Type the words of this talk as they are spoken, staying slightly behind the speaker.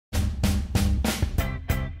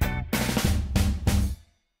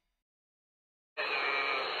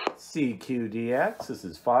CQDX, this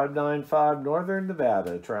is 595 Northern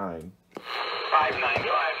Nevada, trying. 595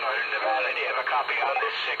 Northern Nevada, do you have a copy on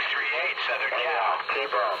this 638 Southern Cal?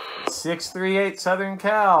 638 Southern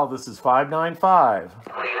Cal, this is 595.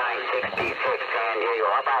 3966 San Diego.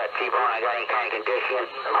 How about it, T-Bone? I got any kind of condition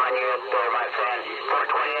on you there, my friend?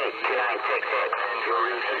 428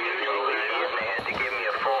 2966. They had to give me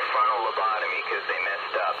a full frontal lobotomy because they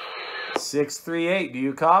messed up. 638, do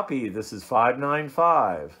you copy? This is 595.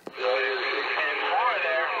 10-4 there, 10-4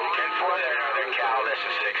 there, Northern Cal. This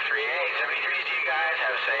is 638. 73s to you guys.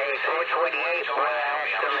 Have a safe. 428.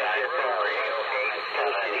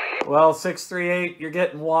 Well, 638, you're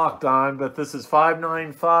getting walked on, but this is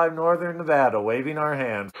 595 Northern Nevada, waving our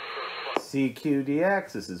hand.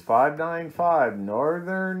 CQDX, this is 595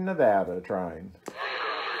 Northern Nevada, trying.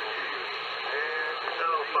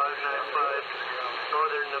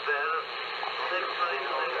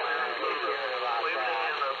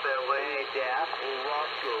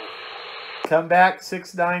 Come back,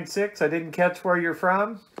 696. I didn't catch where you're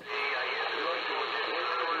from.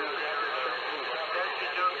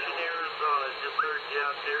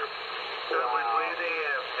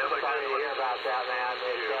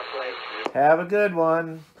 Have a good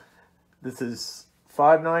one. This is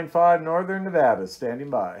 595 Northern Nevada, standing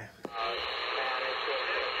by.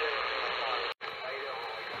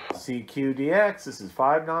 CQDX, this is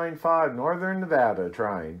 595 Northern Nevada,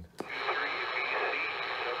 trying.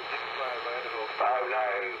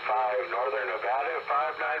 595 Northern Nevada,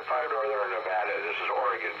 595 Northern Nevada. This is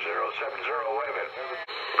Oregon 070 waving.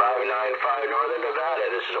 595 Northern Nevada.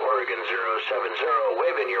 This is Oregon 070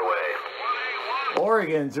 waving your way.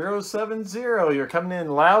 Oregon 070, you're coming in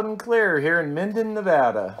loud and clear here in Minden,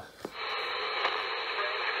 Nevada.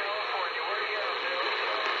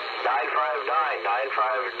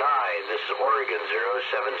 959. This is Oregon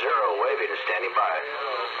 070 waving, standing by.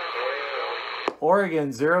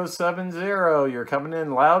 Oregon 070, you're coming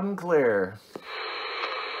in loud and clear.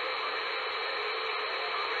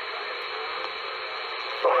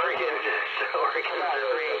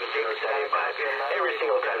 Every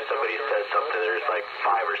single time somebody says something, there's like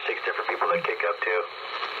 5 or 6 different people that kick up too.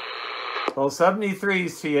 Well,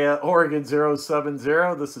 73's to you, Oregon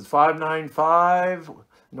 070. This is 595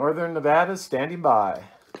 Northern Nevada, standing by.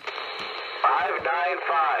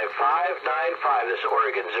 595. This is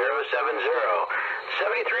Oregon 070.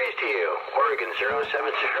 73's to you, Oregon 070.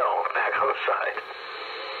 Back outside.